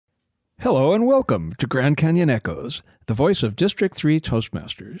Hello and welcome to Grand Canyon Echoes, the voice of District 3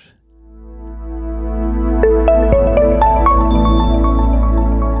 Toastmasters.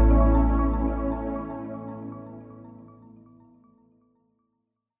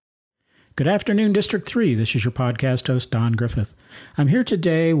 Good afternoon, District 3. This is your podcast host, Don Griffith. I'm here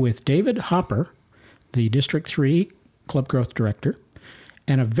today with David Hopper, the District 3 Club Growth Director,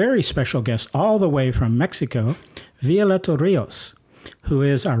 and a very special guest all the way from Mexico, Violeta Rios, who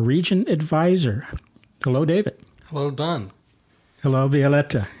is our Region Advisor. Hello, David. Hello, Don. Hello,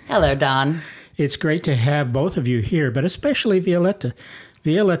 Violeta. Hello, Don. It's great to have both of you here, but especially Violeta.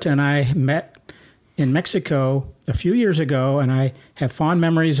 Violeta and I met in Mexico a few years ago, and I have fond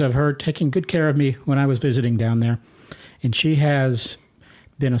memories of her taking good care of me when I was visiting down there. And she has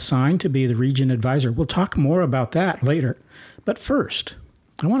been assigned to be the Region Advisor. We'll talk more about that later. But first,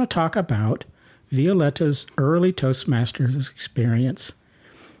 I want to talk about Violeta's early Toastmasters experience.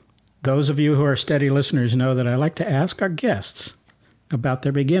 Those of you who are steady listeners know that I like to ask our guests about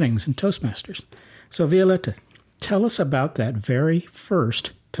their beginnings in Toastmasters. So Violeta, tell us about that very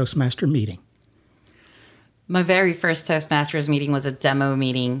first Toastmaster meeting. My very first Toastmasters meeting was a demo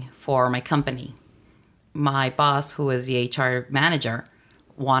meeting for my company. My boss, who was the HR manager,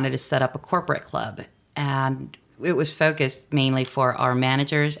 wanted to set up a corporate club, and it was focused mainly for our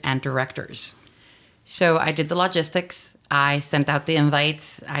managers and directors. So I did the logistics. I sent out the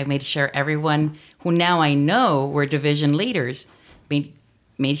invites. I made sure everyone who now I know were division leaders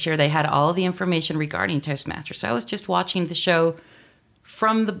made sure they had all the information regarding Toastmasters. So I was just watching the show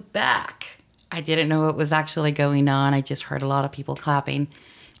from the back. I didn't know what was actually going on. I just heard a lot of people clapping.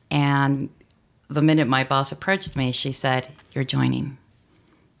 And the minute my boss approached me, she said, "You're joining."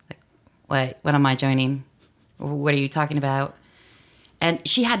 Like, what am I joining? What are you talking about? And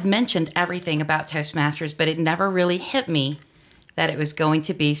she had mentioned everything about Toastmasters, but it never really hit me that it was going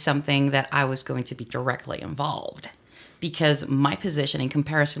to be something that I was going to be directly involved, because my position in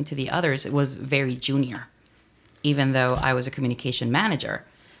comparison to the others, it was very junior. Even though I was a communication manager,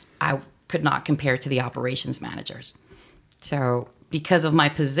 I could not compare to the operations managers. So because of my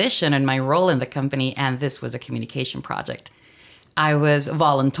position and my role in the company, and this was a communication project, I was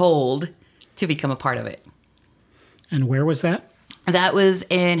voluntold to become a part of it. And where was that? That was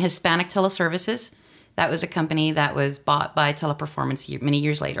in Hispanic Teleservices. That was a company that was bought by Teleperformance many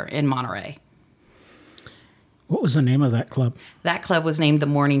years later in Monterey. What was the name of that club? That club was named the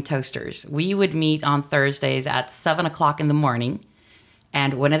Morning Toasters. We would meet on Thursdays at 7 o'clock in the morning.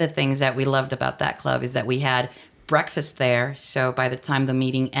 And one of the things that we loved about that club is that we had breakfast there. So by the time the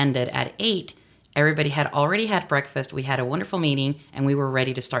meeting ended at 8, everybody had already had breakfast. We had a wonderful meeting, and we were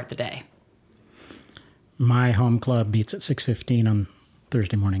ready to start the day. My home club meets at 6:15 on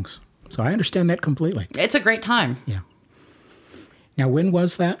Thursday mornings. So I understand that completely. It's a great time. Yeah. Now, when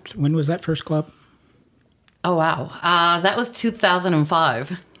was that? When was that first club? Oh, wow. That was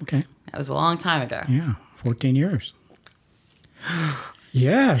 2005. Okay. That was a long time ago. Yeah, 14 years.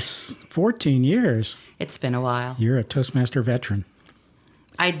 Yes, 14 years. It's been a while. You're a Toastmaster veteran.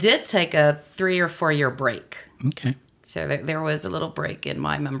 I did take a 3 or 4 year break. Okay. So there was a little break in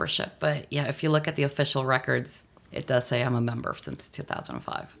my membership. But yeah, if you look at the official records, it does say I'm a member since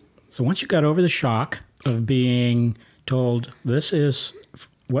 2005. So once you got over the shock of being told this is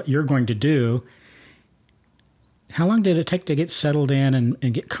what you're going to do, how long did it take to get settled in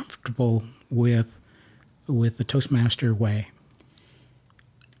and get comfortable with the Toastmaster way?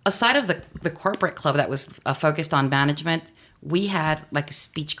 Aside of the corporate club that was focused on management, we had like a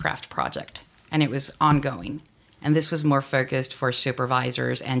speechcraft project, and it was ongoing. And this was more focused for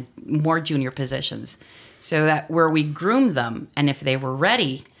supervisors and more junior positions, so that where we groomed them, and if they were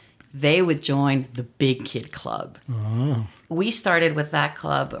ready, they would join the big kid club. Oh. We started with that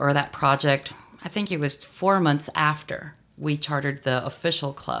club or that project, I think it was 4 months after we chartered the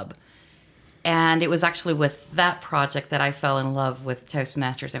official club. And it was actually with that project that I fell in love with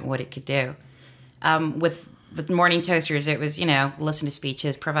Toastmasters and what it could do. With the Morning Toasters, it was, listen to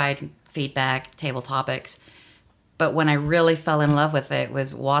speeches, provide feedback, table topics. But when I really fell in love with it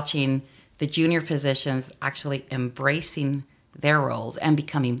was watching the junior positions actually embracing their roles and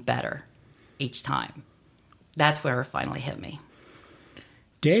becoming better each time. That's where it finally hit me.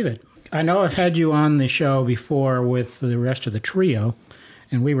 David, I know I've had you on the show before with the rest of the trio,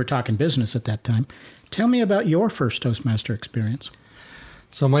 and we were talking business at that time. Tell me about your first Toastmaster experience.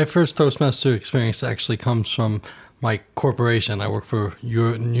 So my first Toastmaster experience actually comes from my corporation. I work for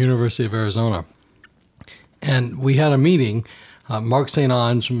University of Arizona. And we had a meeting. Mark St.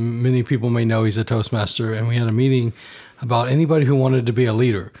 Ange, many people may know he's a Toastmaster, and we had a meeting about anybody who wanted to be a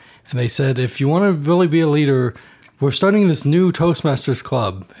leader. And they said, if you want to really be a leader, we're starting this new Toastmasters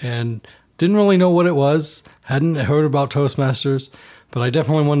club, and didn't really know what it was, hadn't heard about Toastmasters, but I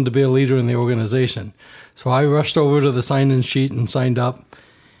definitely wanted to be a leader in the organization. So I rushed over to the sign-in sheet and signed up,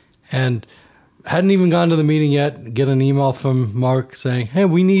 and hadn't even gone to the meeting yet, get an email from Mark saying, hey,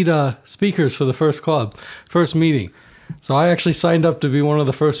 we need speakers for the first meeting. So I actually signed up to be one of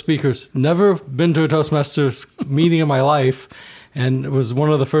the first speakers. Never been to a Toastmasters meeting in my life, and was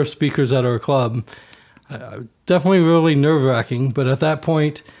one of the first speakers at our club. Definitely really nerve-wracking, but at that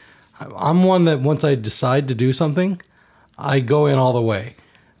point, I'm one that once I decide to do something, I go in all the way.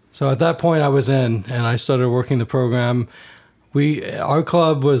 So at that point, I was in, and I started working the program. Our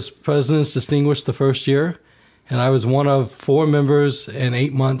club was President's Distinguished the first year, and I was one of 4 members in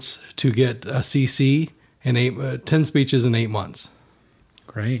 8 months to get a CC and 10 speeches in 8 months.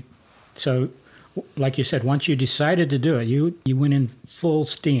 Great. So, like you said, once you decided to do it, you went in full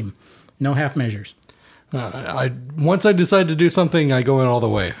steam, no half measures. Once I decide to do something, I go in all the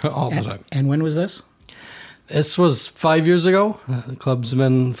way, all the time. And when was this? This was 5 years ago. The club's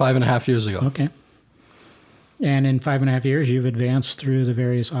been 5.5 years ago. Okay. And in 5.5 years, you've advanced through the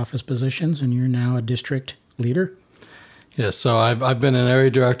various office positions, and you're now a district leader? Yes, so I've been an area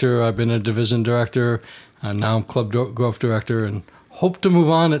director, I've been a division director, now I'm club growth director, and hope to move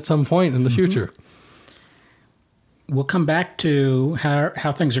on at some point in the future. We'll come back to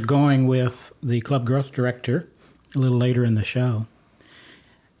how things are going with the club growth director a little later in the show.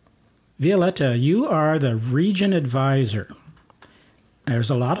 Violetta, you are the region advisor. There's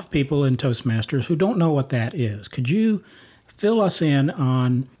a lot of people in Toastmasters who don't know what that is. Could you fill us in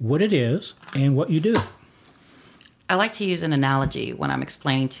on what it is and what you do? I like to use an analogy when I'm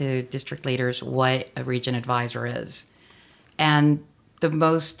explaining to district leaders what a region advisor is. And the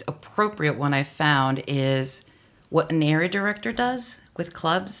most appropriate one I've found is what an area director does with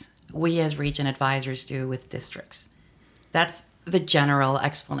clubs, we as region advisors do with districts. That's the general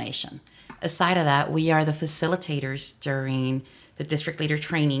explanation. Aside of that, we are the facilitators during the district leader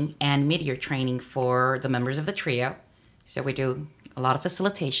training and mid-year training for the members of the trio. So we do a lot of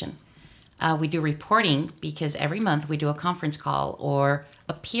facilitation. We do reporting because every month we do a conference call or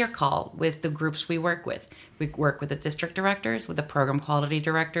a peer call with the groups we work with. We work with the district directors, with the program quality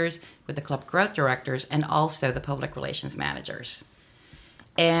directors, with the club growth directors, and also the public relations managers.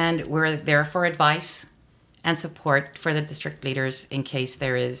 And we're there for advice and support for the district leaders in case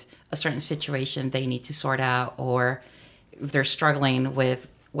there is a certain situation they need to sort out, or if they're struggling with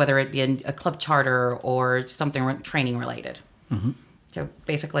whether it be a club charter or something training related. Mm-hmm. So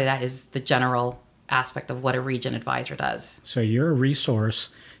basically that is the general aspect of what a region advisor does. So you're a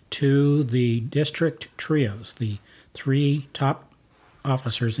resource to the district trios, the 3 top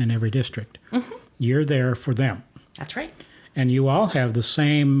officers in every district. Mm-hmm. You're there for them. That's right. And you all have the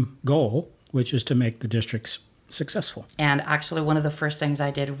same goal, which is to make the districts successful. And actually one of the first things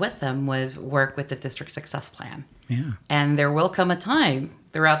I did with them was work with the district success plan. Yeah. And there will come a time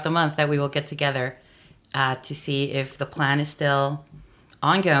throughout the month that we will get together to see if the plan is still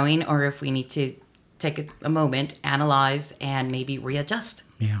ongoing or if we need to take a moment, analyze, and maybe readjust.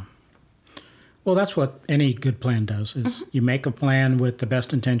 Yeah. Well, that's what any good plan does, is you make a plan with the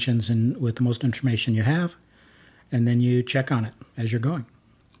best intentions and with the most information you have, and then you check on it as you're going.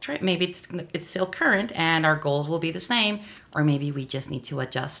 That's right. Maybe it's still current and our goals will be the same, or maybe we just need to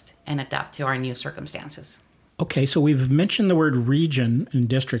adjust and adapt to our new circumstances. Okay, so we've mentioned the word region and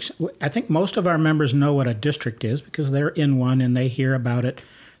districts. I think most of our members know what a district is because they're in one and they hear about it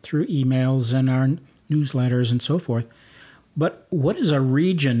through emails and our newsletters and so forth. But what is a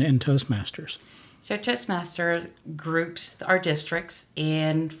region in Toastmasters? So Toastmasters groups our districts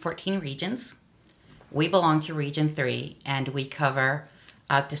in 14 regions. We belong to Region 3, and we cover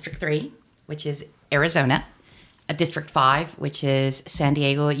District 3, which is Arizona, District 5, which is San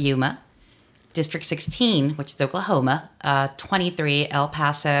Diego, Yuma, District 16, which is Oklahoma, 23, El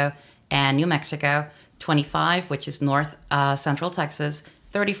Paso and New Mexico, 25, which is North Central Texas,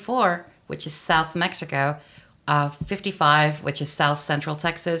 34, which is South Mexico, 55, which is South Central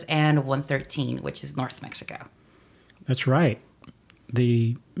Texas, and 113, which is North Mexico. That's right.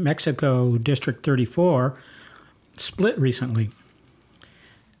 The Mexico District 34 split recently.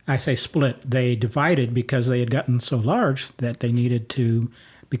 I say split. They divided because they had gotten so large that they needed to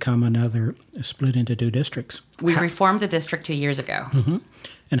become another, split into 2 districts. We reformed the district 2 years ago. Mm-hmm.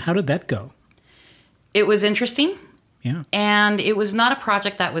 And how did that go? It was interesting. Yeah. And it was not a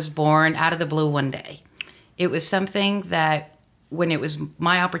project that was born out of the blue one day. It was something that when it was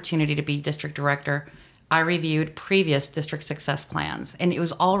my opportunity to be district director, I reviewed previous district success plans, and it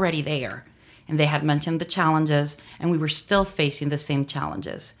was already there. And they had mentioned the challenges, and we were still facing the same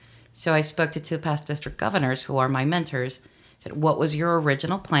challenges. So I spoke to 2 past district governors who are my mentors, said, what was your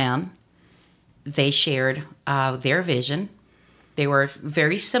original plan? They shared their vision. They were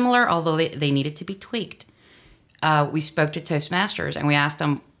very similar, although they needed to be tweaked. We spoke to Toastmasters and we asked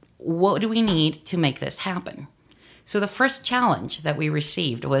them, what do we need to make this happen? So the first challenge that we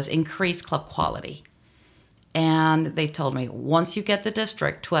received was increase club quality. And they told me, once you get the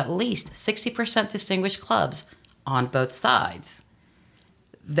district to at least 60% distinguished clubs on both sides,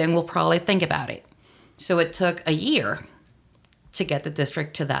 then we'll probably think about it. So it took a year to get the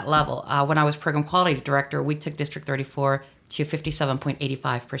district to that level. When I was program quality director, we took District 34 to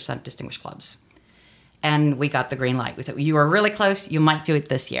 57.85% distinguished clubs. And we got the green light. We said, you are really close. You might do it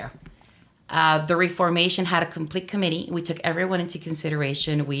this year. The reformation had a complete committee. We took everyone into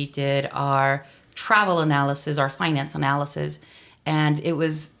consideration. We did our travel analysis, our finance analysis, and it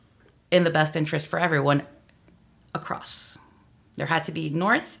was in the best interest for everyone across. There had to be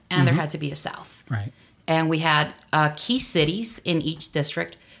north and there had to be a south. Right. And we had key cities in each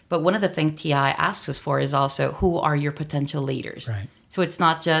district. But one of the things TI asks us for is also, who are your potential leaders? Right. So it's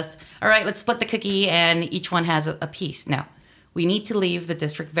not just, all right, let's split the cookie and each one has a piece. No, we need to leave the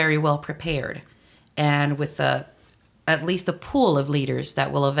district very well prepared and with at least a pool of leaders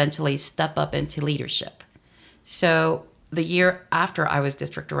that will eventually step up into leadership. So the year after I was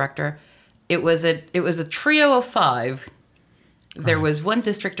district director, it was a trio of 5. There was 1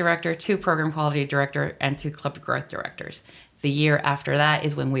 district director, 2 program quality director, and 2 club growth directors. The year after that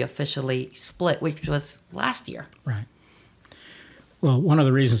is when we officially split, which was last year. Right. Well, one of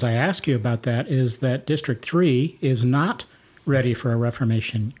the reasons I ask you about that is that District 3 is not ready for a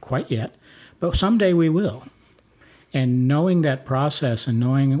reformation quite yet, but someday we will. And knowing that process and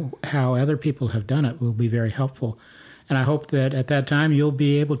knowing how other people have done it will be very helpful. And I hope that at that time you'll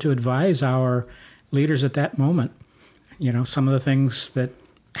be able to advise our leaders at that moment, some of the things that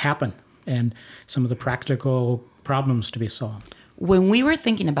happen and some of the practical problems to be solved. When we were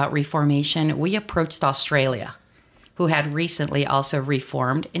thinking about reformation, we approached Australia, who had recently also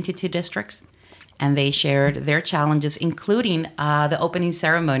reformed into 2 districts, and they shared their challenges, including the opening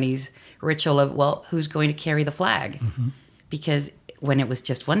ceremonies ritual of, well, who's going to carry the flag? Mm-hmm. Because when it was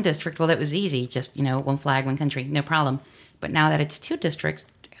just 1 district, well, it was easy, just, 1 flag, 1 country, no problem. But now that it's 2 districts,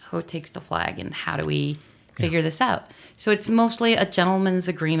 who takes the flag and how do we figure this out? So it's mostly a gentleman's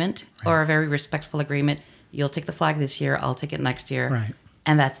agreement or a very respectful agreement. You'll take the flag this year, I'll take it next year. Right.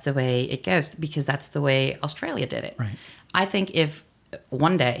 And that's the way it goes because that's the way Australia did it. Right. I think if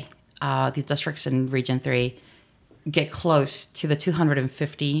one day the districts in Region 3 get close to the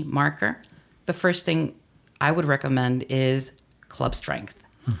 250 marker, the first thing I would recommend is club strength.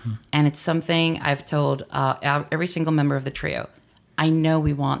 Mm-hmm. And it's something I've told every single member of the trio. I know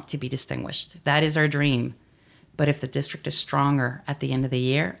we want to be distinguished. That is our dream. But if the district is stronger at the end of the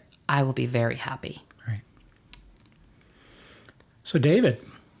year, I will be very happy. Right. So, David,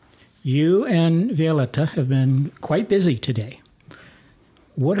 you and Violetta have been quite busy today.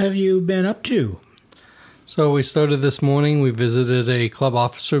 What have you been up to? So we started this morning. We visited a club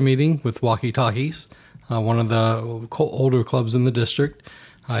officer meeting with Walkie Talkies, one of the older clubs in the district.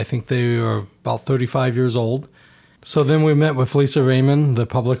 I think they are about 35 years old. So then we met with Lisa Raymond, the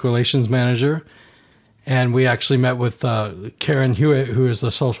public relations manager, and we actually met with Karen Hewitt, who is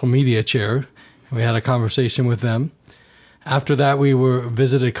the social media chair. And we had a conversation with them. After that, we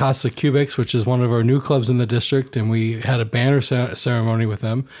visited Casa Cubics, which is one of our new clubs in the district, and we had a banner ceremony with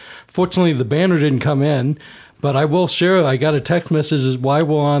them. Fortunately, the banner didn't come in, but I will share, I got a text message while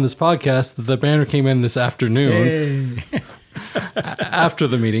we're on this podcast that the banner came in this afternoon. Hey. After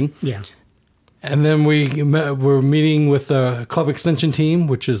the meeting. Yeah. And then we're meeting with the club extension team,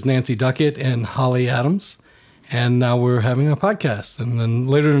 which is Nancy Duckett and Holly Adams. And now we're having a podcast. And then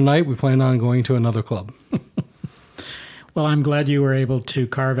later tonight, we plan on going to another club. Well, I'm glad you were able to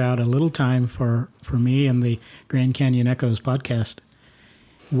carve out a little time for me and the Grand Canyon Echoes podcast.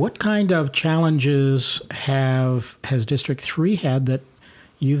 What kind of challenges has District 3 had that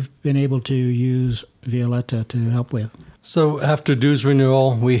you've been able to use Violetta to help with? So after dues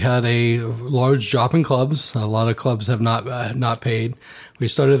renewal, we had a large drop in clubs. A lot of clubs have not paid. We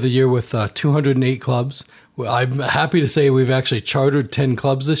started the year with 208 clubs. I'm happy to say we've actually chartered 10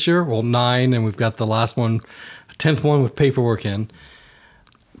 clubs this year. Well, 9, and we've got the last one, 10th one with paperwork in.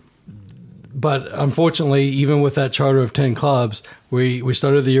 But unfortunately, even with that charter of 10 clubs, we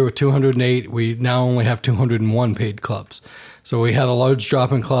started the year with 208. We now only have 201 paid clubs. So we had a large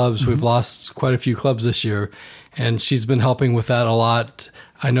drop in clubs. Mm-hmm. We've lost quite a few clubs this year, and she's been helping with that a lot.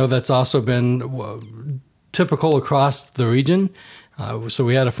 I know that's also been typical across the region. So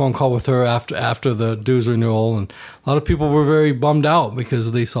we had a phone call with her after the dues renewal, and a lot of people were very bummed out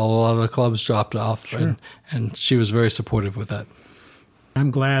because they saw a lot of the clubs dropped off, Sure. and she was very supportive with that.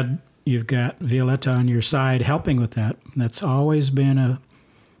 I'm glad you've got Violetta on your side helping with that. That's always been a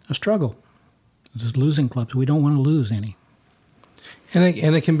struggle. Just losing clubs. We don't want to lose any.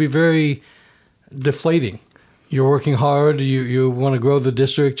 And it can be very deflating. You're working hard. You want to grow the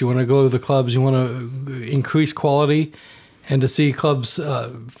district. You want to grow the clubs. You want to increase quality, and to see clubs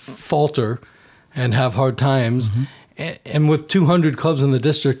falter and have hard times. And with 200 clubs in the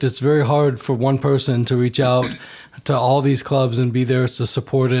district, it's very hard for one person to reach out to all these clubs and be there to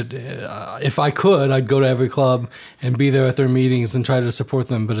support it. If I could, I'd go to every club and be there at their meetings and try to support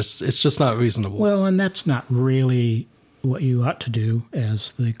them, but it's just not reasonable. Well, and that's not really what you ought to do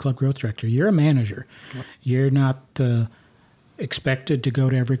as the club growth director. You're a manager. You're not expected to go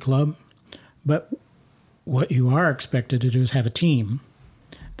to every club, but what you are expected to do is have a team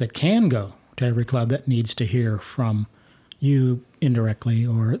that can go to every club that needs to hear from you indirectly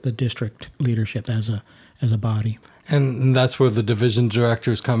or the district leadership as a body. And that's where the division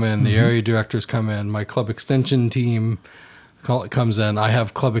directors come in, the area directors come in, my club extension team comes in. I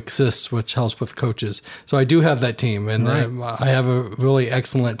have Club Assist, which helps with coaches. So I do have that team, and Right. I have a really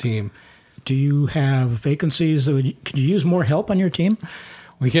excellent team. Do you have vacancies? Could you use more help on your team?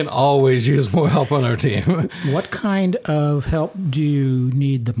 We can always use more help on our team. What kind of help do you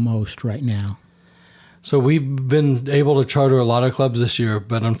need the most right now? So we've been able to charter a lot of clubs this year,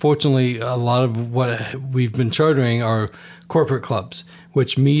 but unfortunately, a lot of what we've been chartering are corporate clubs,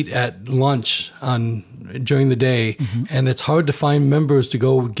 which meet at lunch during the day, and it's hard to find members to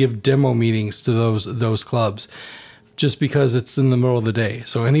go give demo meetings to those clubs, just because it's in the middle of the day.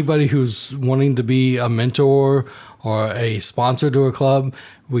 So anybody who's wanting to be a mentor or a sponsor to a club,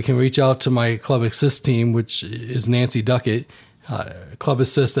 we can reach out to my Club Assist team, which is Nancy Duckett. Club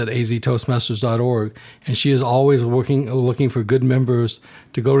Assist at aztoastmasters.org, and she is always looking for good members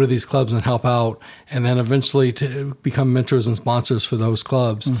to go to these clubs and help out, and then eventually to become mentors and sponsors for those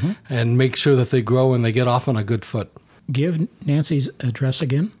clubs and make sure that they grow and they get off on a good foot. Give Nancy's address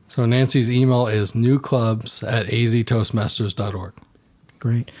again. So Nancy's email is newclubs@aztoastmasters.org.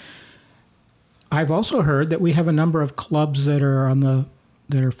 Great. I've also heard that we have a number of clubs that are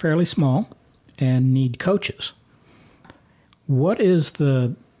fairly small and need coaches. What is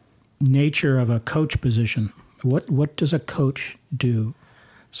the nature of a coach position? What does a coach do?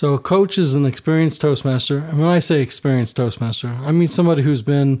 So a coach is an experienced Toastmaster. And when I say experienced Toastmaster, I mean somebody who's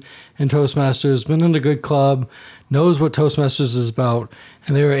been in Toastmasters, been in a good club, knows what Toastmasters is about,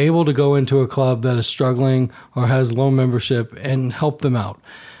 and they are able to go into a club that is struggling or has low membership and help them out.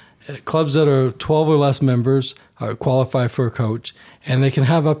 Clubs that are 12 or less members qualify for a coach, and they can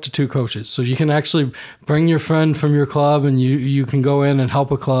have up to 2 coaches. So you can actually bring your friend from your club, and you can go in and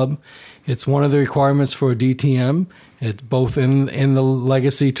help a club. It's one of the requirements for a DTM. It's both in the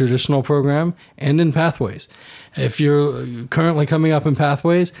Legacy traditional program and in Pathways. If you're currently coming up in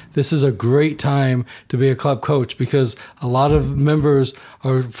Pathways, this is a great time to be a club coach, because a lot of members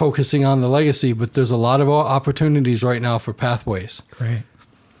are focusing on the Legacy, but there's a lot of opportunities right now for Pathways. Great.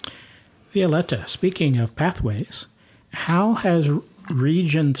 Violetta, speaking of Pathways, how has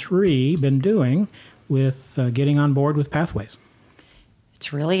Region 3 been doing with getting on board with Pathways?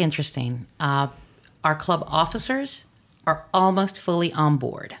 It's really interesting. Our club officers are almost fully on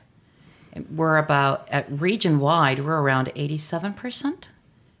board. We're at region-wide, we're around 87%,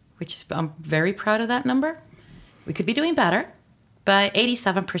 which is, I'm very proud of that number. We could be doing better, but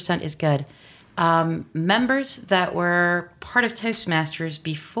 87% is good. Members that were part of Toastmasters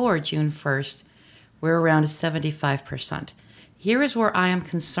before June 1st were around 75%. Here is where I am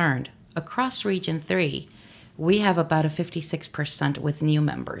concerned. Across Region 3, we have about a 56% with new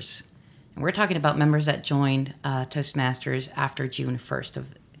members. And we're talking about members that joined Toastmasters after June 1st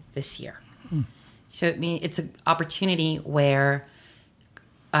of this year. So it's an opportunity where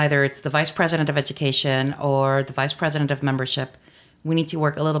either it's the Vice President of Education or the Vice President of Membership, we need to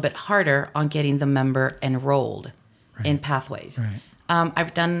work a little bit harder on getting the member enrolled in Pathways. Right.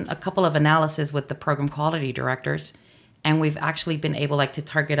 I've done a couple of analyses with the program quality directors, and we've actually been able to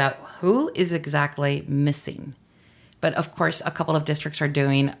target out who is exactly missing. But of course, a couple of districts are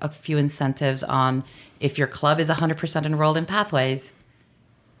doing a few incentives on if your club is 100% enrolled in Pathways,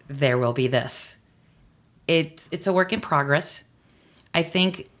 there will be this. It's a work in progress. I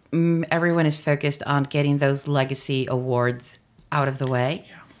think everyone is focused on getting those legacy awards out of the way,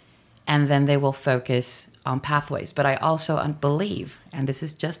 and then they will focus on Pathways. But I also believe, and this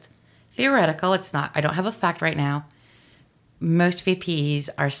is just theoretical, I don't have a fact right now, most VPs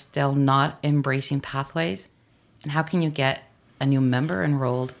are still not embracing Pathways. And how can you get a new member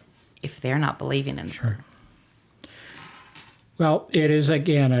enrolled if they're not believing in it. Sure. Well, it is,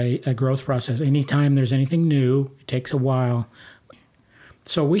 again, a growth process. Anytime there's anything new, it takes a while.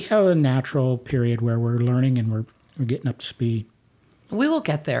 So we have a natural period where we're learning and we're getting up to speed. We will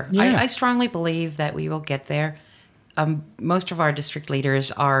get there. Yeah. I strongly believe that we will get there. Most of our district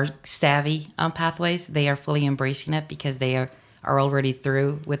leaders are savvy on Pathways. They are fully embracing it because they are already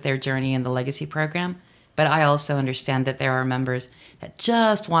through with their journey in the legacy program. But I also understand that there are members that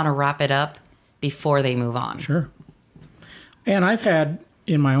just want to wrap it up before they move on. Sure. And I've had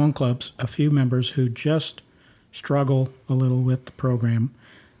in my own clubs a few members who just struggle a little with the program,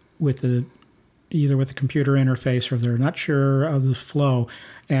 either with the computer interface or they're not sure of the flow.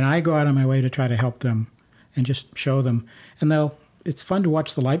 And I go out of my way to try to help them and just show them. And it's fun to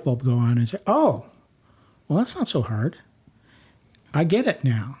watch the light bulb go on and say, oh, well, that's not so hard. I get it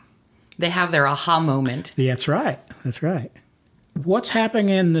now. They have their aha moment. That's right. That's right. What's happening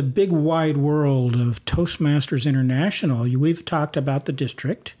in the big wide world of Toastmasters International? We've talked about the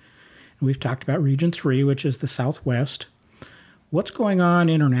district. We've talked about Region 3, which is the Southwest. What's going on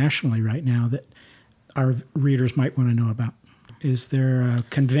internationally right now that our readers might want to know about? Is there a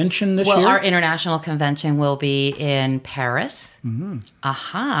convention this year? Well, our international convention will be in Paris. Mm-hmm.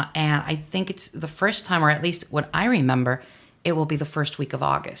 And I think it's the first time, or at least what I remember, it will be the first week of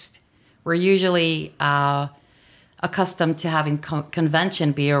August. We're usually accustomed to having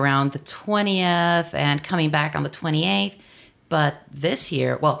convention be around the 20th and coming back on the 28th. But next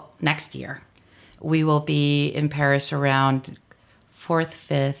year, we will be in Paris around 4th,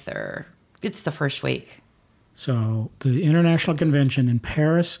 5th, or it's the first week. So the International Convention in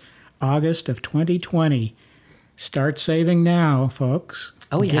Paris, August of 2020. Start saving now, folks.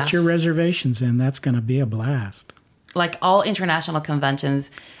 Oh, yes. Get your reservations in. That's going to be a blast. Like all international conventions,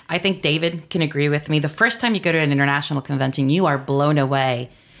 I think David can agree with me. The first time you go to an international convention, you are blown away.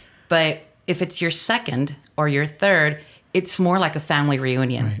 But if it's your second or your third, it's more like a family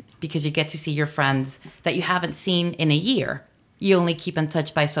reunion, right? Because you get to see your friends that you haven't seen in a year. You only keep in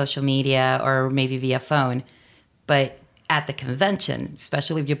touch by social media or maybe via phone. But at the convention,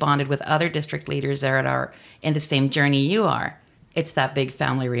 especially if you bonded with other district leaders that are in the same journey you are, it's that big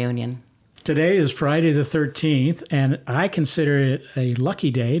family reunion. Today is Friday the 13th, and I consider it a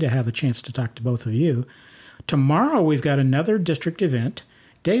lucky day to have a chance to talk to both of you. Tomorrow we've got another district event.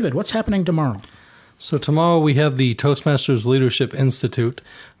 David, what's happening tomorrow? So tomorrow we have the Toastmasters Leadership Institute,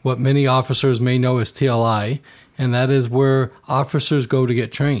 what many officers may know as TLI, and that is where officers go to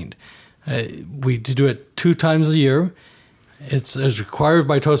get trained. We do it 2 times a year. It's required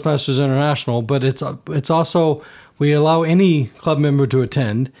by Toastmasters International, but it's also, we allow any club member to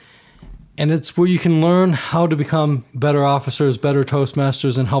attend. And it's where you can learn how to become better officers, better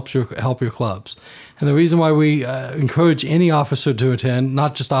Toastmasters, and help your clubs. And the reason why we encourage any officer to attend,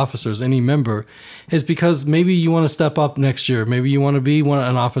 not just officers, any member, is because maybe you want to step up next year. Maybe you want to be an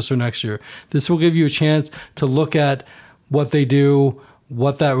officer next year. This will give you a chance to look at what they do,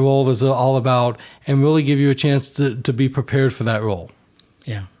 what that role is all about, and really give you a chance to be prepared for that role.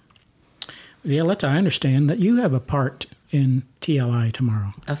 Yeah. Violetta, I understand that you have a part in TLI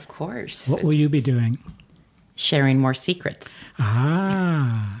tomorrow. Of course. What will you be doing? Sharing more secrets.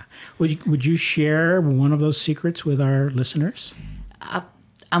 Would you share one of those secrets with our listeners?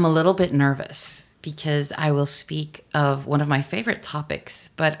 I'm a little bit nervous because I will speak of one of my favorite topics,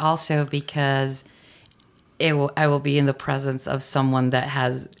 but also because I will be in the presence of someone that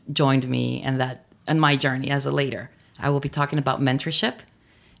has joined me in my journey as a leader. I will be talking about mentorship,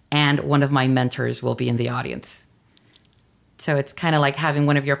 and one of my mentors will be in the audience. So it's kind of like having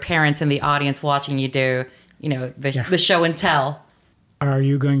one of your parents in the audience watching you do, the show and tell. Are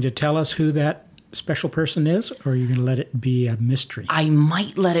you going to tell us who that special person is, or are you going to let it be a mystery? I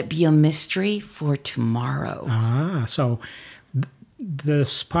might let it be a mystery for tomorrow. So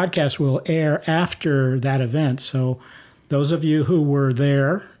this podcast will air after that event. So those of you who were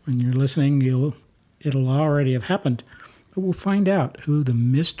there and you're listening, it'll already have happened. But we'll find out who the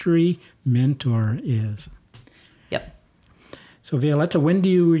mystery mentor is. Yep. So, Violetta, when do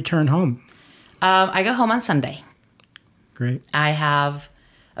you return home? I go home on Sunday. Great. I have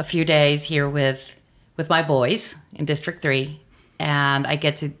a few days here with my boys in District 3, and I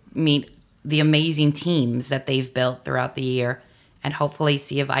get to meet the amazing teams that they've built throughout the year and hopefully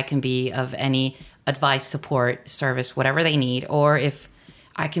see if I can be of any advice, support, service, whatever they need, or if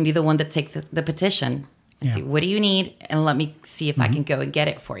I can be the one that takes the petition and see, what do you need? And let me see if I can go and get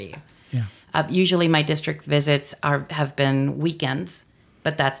it for you. Yeah. Usually my district visits have been weekends,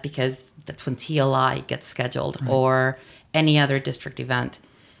 but that's because that's when TLI gets scheduled, right, or any other district event.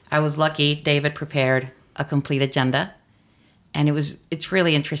 I was lucky. David prepared a complete agenda, And it's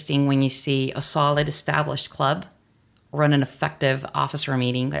really interesting when you see a solid established club run an effective officer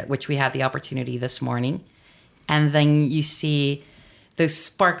meeting, at which we had the opportunity this morning. And then you see those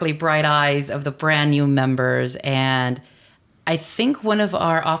sparkly bright eyes of the brand new members. And I think one of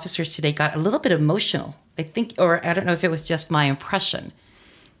our officers today got a little bit emotional. I don't know if it was just my impression,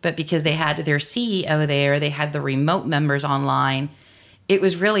 but because they had their CEO there, they had the remote members online. It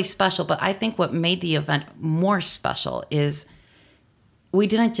was really special. But I think what made the event more special is we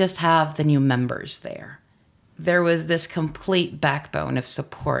didn't just have the new members there. There was this complete backbone of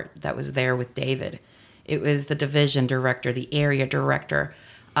support that was there with David. It was the division director, the area director,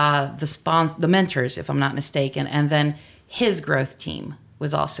 the mentors, if I'm not mistaken, and then his growth team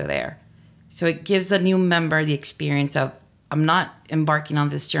was also there. So it gives the new member the experience of, I'm not embarking on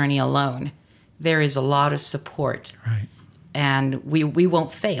this journey alone. There is a lot of support. Right. And we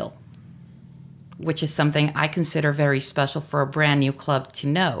won't fail, which is something I consider very special for a brand new club to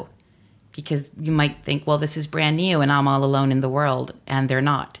know. Because you might think, well, this is brand new and I'm all alone in the world. And they're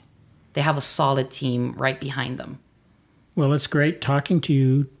not. They have a solid team right behind them. Well, it's great talking to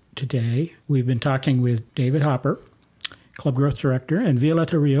you today. We've been talking with David Hopper, Club Growth Director, and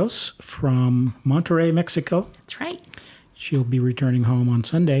Violeta Rios from Monterrey, Mexico. That's right. She'll be returning home on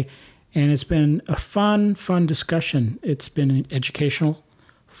Sunday. And it's been a fun discussion. It's been educational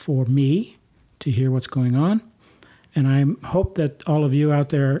for me to hear what's going on. And I hope that all of you out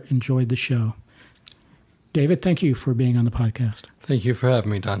there enjoyed the show. David, thank you for being on the podcast. Thank you for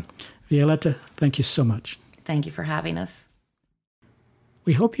having me, Don. Violeta, thank you so much. Thank you for having us.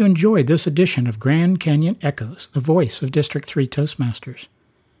 We hope you enjoyed this edition of Grand Canyon Echoes, the voice of District 3 Toastmasters.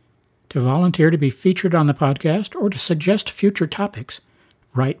 To volunteer to be featured on the podcast or to suggest future topics,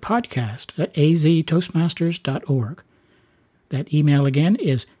 write podcast@aztoastmasters.org. That email again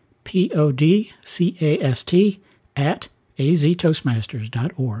is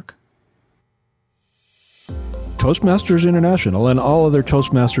podcast@aztoastmasters.org. Toastmasters International and all other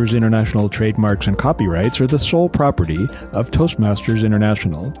Toastmasters International trademarks and copyrights are the sole property of Toastmasters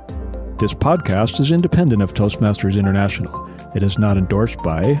International. This podcast is independent of Toastmasters International. It is not endorsed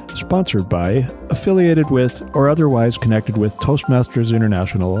by, sponsored by, affiliated with, or otherwise connected with Toastmasters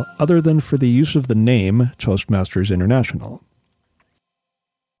International other than for the use of the name Toastmasters International.